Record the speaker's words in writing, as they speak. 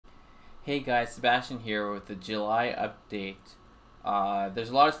Hey guys, Sebastian here with the July update. There's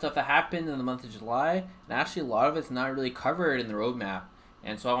a lot of stuff that happened in the month of July, and actually a lot of it's not really covered in the roadmap.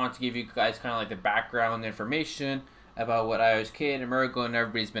 And so I want to give you guys kind of like the background information about what IOHK and Amerigo and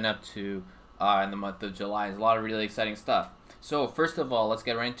everybody's been up to in the month of July. There's a lot of really exciting stuff. So first of all, let's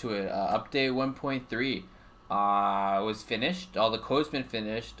get right into it. Update 1.3 was finished. All the code's been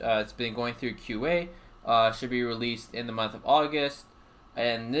finished. It's been going through QA. Should be released in the month of August.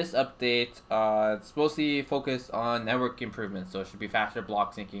 And this update, it's mostly focused on network improvements, so it should be faster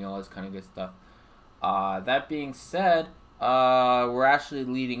block syncing, all this kind of good stuff. That being said, we're actually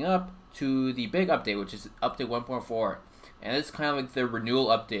leading up to the big update, which is update 1.4. And it's kind of like the renewal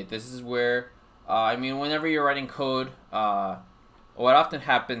update. This is where, whenever you're writing code, what often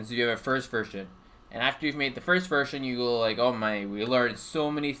happens is you have a first version. And after you've made the first version, you go like, oh my, we learned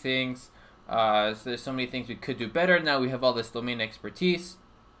so many things. So there's so many things we could do better. Now we have all this domain expertise,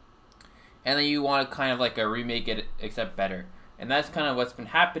 and then you want to kind of like remake it except better. And that's kind of what's been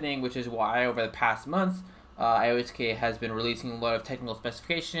happening, which is why over the past months, IOHK has been releasing a lot of technical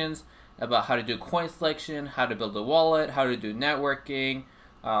specifications about how to do coin selection, how to build a wallet, how to do networking,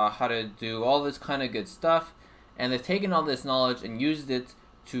 how to do all this kind of good stuff. And they've taken all this knowledge and used it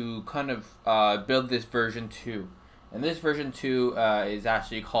to kind of build this version 2. And this version 2 is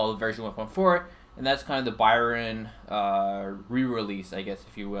actually called version 1.4, and that's kind of the Byron re-release, I guess,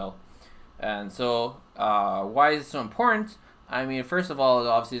 if you will. And so, why is it so important? I mean, first of all,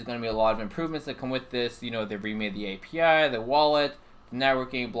 obviously there's going to be a lot of improvements that come with this. You know, they've remade the API, the wallet, the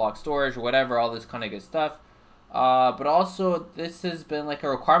networking, block storage, whatever, all this kind of good stuff. But also, this has been like a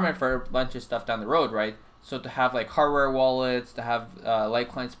requirement for a bunch of stuff down the road, right? So to have like hardware wallets, to have light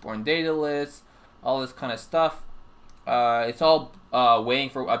client spawned data lists, all this kind of stuff. It's all waiting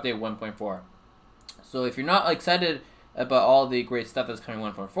for update 1.4. So if you're not excited about all the great stuff that's coming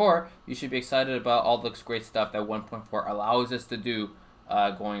 1.4, you should be excited about all the great stuff that 1.4 allows us to do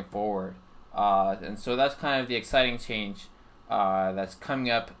going forward. And so that's kind of the exciting change that's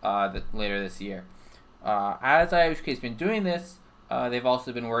coming up later this year. As IOHK has been doing this, they've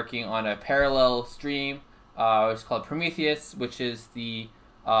also been working on a parallel stream, which is called Prometheus, which is the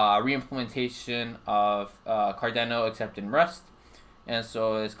re-implementation of Cardano except in Rust. And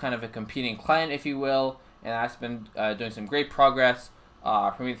so it's kind of a competing client, if you will, and that's been doing some great progress.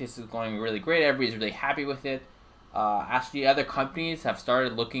 Prometheus is going really great. Everybody's really happy with it. Actually, other companies have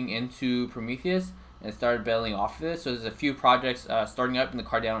started looking into Prometheus and started building off of this. So there's a few projects starting up in the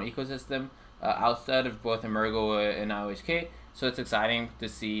Cardano ecosystem outside of both Amerigo and IOHK. So it's exciting to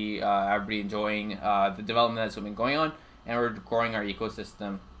see everybody enjoying the development that's been going on, and we're growing our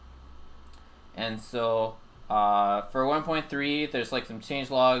ecosystem. And so for 1.3, there's like some change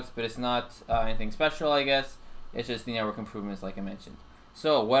logs, but it's not anything special, I guess. It's just the network improvements, like I mentioned.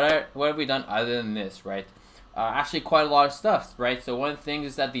 So what have we done other than this, right? Actually, quite a lot of stuff, right? So one of the things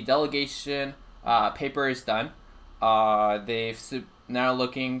is that the delegation paper is done. They've now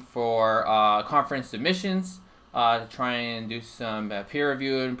looking for conference submissions to try and do some peer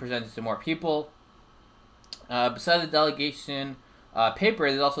review and present it to more people. Besides the delegation paper,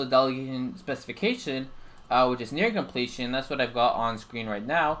 there's also a delegation specification, which is near completion. That's what I've got on screen right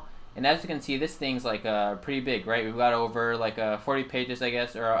now. And as you can see, this thing's like pretty big, right? We've got over like 40 pages, I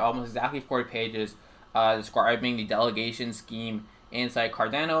guess, or almost exactly 40 pages describing the delegation scheme inside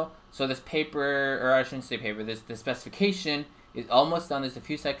Cardano. So this paper, or I shouldn't say paper, this specification is almost done. There's a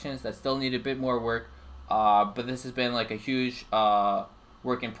few sections that still need a bit more work, but this has been like a huge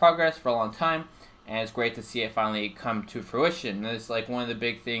work in progress for a long time. And it's great to see it finally come to fruition. And it's like one of the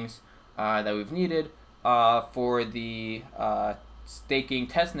big things that we've needed for the staking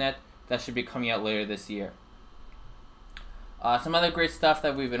test net that should be coming out later this year. Some other great stuff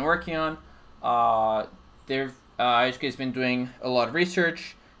that we've been working on. IOHK has been doing a lot of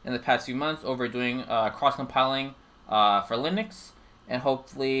research in the past few months over doing cross-compiling for Linux. And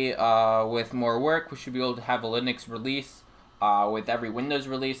hopefully with more work, we should be able to have a Linux release with every Windows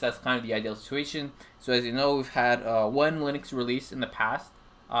release. That's kind of the ideal situation. So as you know, we've had one Linux release in the past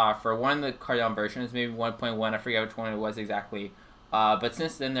for one of the Cardano versions, maybe 1.1, I forget which one it was exactly. But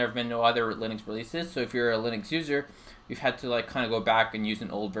since then, there have been no other Linux releases. So if you're a Linux user, you've had to like kind of go back and use an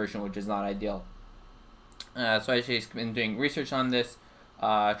old version, which is not ideal. So I've been doing research on this,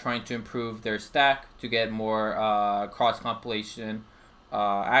 trying to improve their stack to get more cross-compilation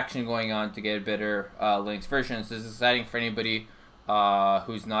action going on to get a better Linux version. So this is exciting for anybody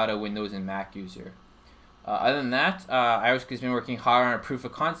who's not a Windows and Mac user. Other than that, IOHK has been working hard on a proof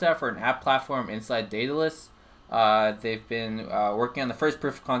of concept for an app platform inside Daedalus. They've been working on the first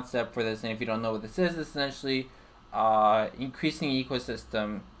proof of concept for this, and if you don't know what this is essentially increasing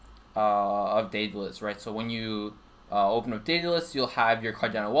ecosystem of Daedalus, right? So when you open up Daedalus, you'll have your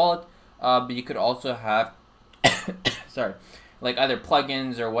Cardano wallet, but you could also have, sorry, like other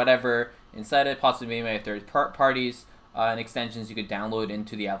plugins or whatever inside it, possibly maybe third parties and extensions you could download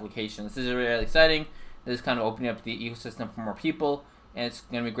into the application. This is really exciting. This is kind of opening up the ecosystem for more people, and it's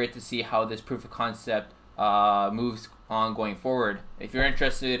going to be great to see how this proof of concept moves on going forward. If you're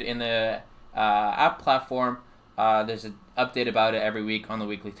interested in the app platform, there's an update about it every week on the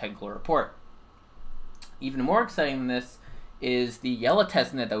weekly technical report. Even more exciting than this is the Yella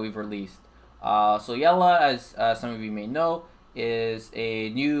testnet that we've released. So Yella, as some of you may know, is a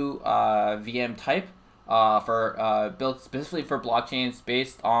new VM type built specifically for blockchains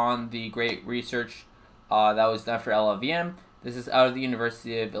based on the great research that was done for LLVM. This is out of the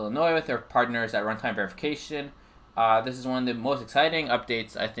University of Illinois with their partners at Runtime Verification. This is one of the most exciting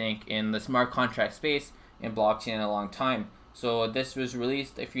updates, I think, in the smart contract space in blockchain in a long time. So this was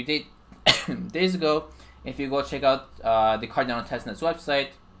released a few days ago. If you go check out the Cardano testnet's website,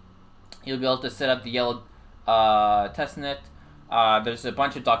 you'll be able to set up the Yella testnet. There's a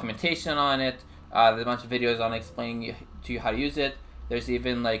bunch of documentation on it. There's a bunch of videos on explaining to you how to use it. There's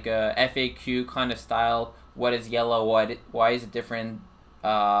even like a FAQ kind of style. What is Yella? Why is it different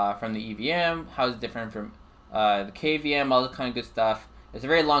from the EVM? How is it different from the KVM? All that kind of good stuff. It's a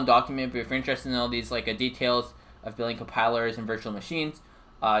very long document, but if you're interested in all these like details of building compilers and virtual machines,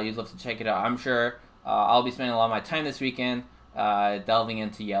 you'd love to check it out. I'm sure I'll be spending a lot of my time this weekend delving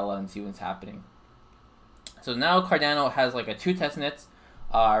into Yella and see what's happening. So now Cardano has like two testnets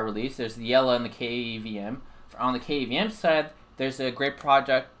released. There's the Yella and the KVM. On the KVM side, there's a great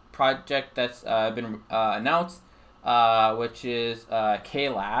project that's been announced, which is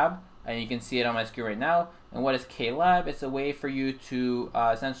KLab, and you can see it on my screen right now. And what is KLab? It's a way for you to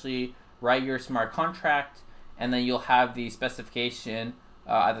essentially write your smart contract, and then you'll have the specification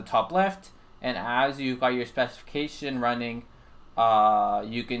at the top left. And as you've got your specification running,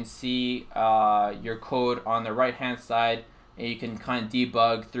 you can see your code on the right hand side, and you can kind of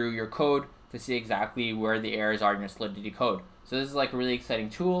debug through your code to see exactly where the errors are in your Solidity code. So this is like a really exciting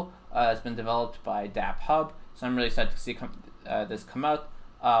tool. It's been developed by DApp Hub, so I'm really excited to see this come out.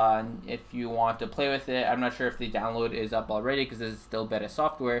 If you want to play with it, I'm not sure if the download is up already because this is still beta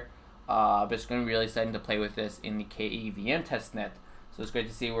software, but it's going to be really exciting to play with this in the KEVM testnet. So it's great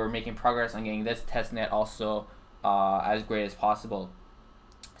to see we're making progress on getting this testnet also as great as possible.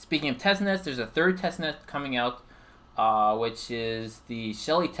 Speaking of testnets, there's a third testnet coming out, which is the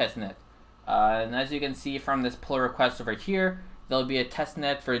Shelly Test Net. And as you can see from this pull request over here, there'll be a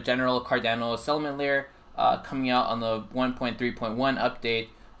testnet for general Cardano settlement layer coming out on the 1.3.1 update.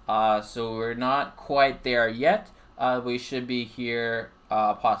 So we're not quite there yet. We should be here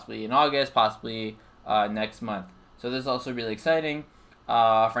possibly in August, possibly next month. So this is also really exciting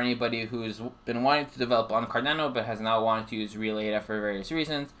for anybody who's been wanting to develop on Cardano but has now wanted to use Relay for various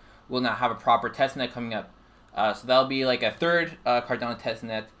reasons. We'll now have a proper testnet coming up. So that'll be like a third Cardano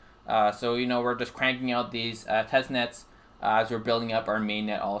testnet. So you know, we're just cranking out these testnets as we're building up our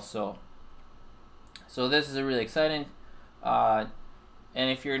mainnet also. So this is really exciting. And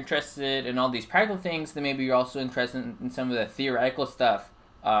if you're interested in all these practical things, then maybe you're also interested in some of the theoretical stuff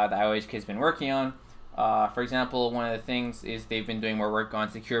that IOHK has been working on. For example, one of the things is they've been doing more work on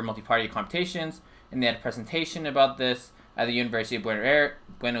secure multi-party computations, and they had a presentation about this at the University of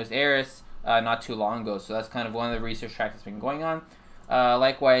Buenos Aires not too long ago. So that's kind of one of the research tracks that's been going on.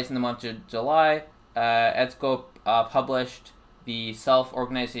 Likewise, in the month of July, Edscope published the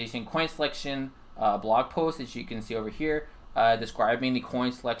self-organization coin selection blog post, as you can see over here, describing the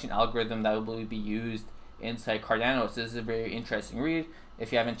coin selection algorithm that will be used inside Cardano. So this is a very interesting read.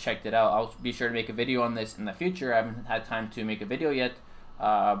 If you haven't checked it out, I'll be sure to make a video on this in the future. I haven't had time to make a video yet,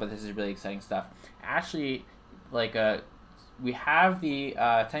 but this is really exciting stuff. Actually, like we have the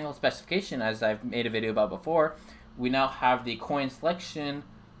technical specification, as I've made a video about before. We now have the coin selection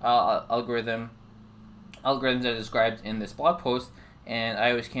algorithms that are described in this blog post, and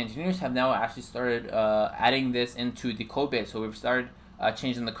IOHK engineers have now actually started adding this into the code base. So we've started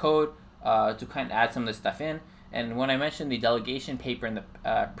changing the code to kind of add some of this stuff in. And when I mentioned the delegation paper in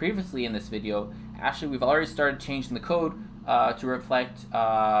the previously in this video, actually we've already started changing the code to reflect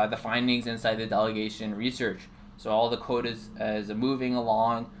the findings inside the delegation research. So all the code is moving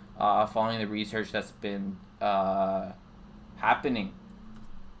along, following the research that's been happening.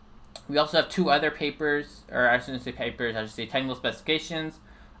 We also have two other papers, or I shouldn't say papers, I should say technical specifications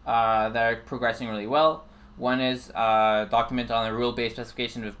that are progressing really well. One is a document on a rule-based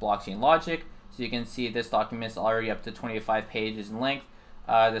specification of blockchain logic. So you can see this document is already up to 25 pages in length,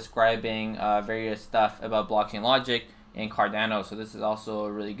 describing various stuff about blockchain logic in Cardano. So this is also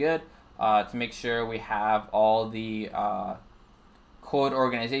really good to make sure we have all the code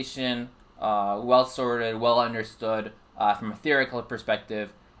organization well sorted, well understood from a theoretical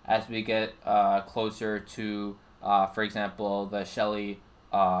perspective as we get closer to, for example, the Shelly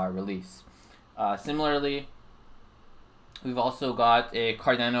release. Similarly, we've also got a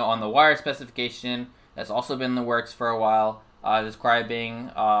Cardano on the wire specification that's also been in the works for a while, describing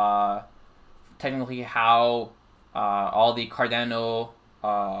technically how all the Cardano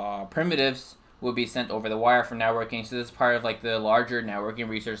primitives will be sent over the wire for networking. So this is part of like the larger networking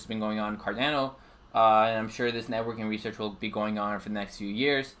research that's been going on in Cardano, and I'm sure this networking research will be going on for the next few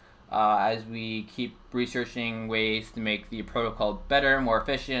years as we keep researching ways to make the protocol better, more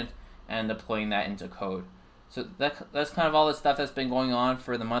efficient, and deploying that into code. So that's kind of all the stuff that's been going on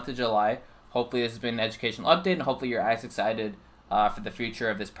for the month of July. Hopefully this has been an educational update, and hopefully you're as excited for the future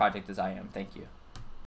of this project as I am. Thank you.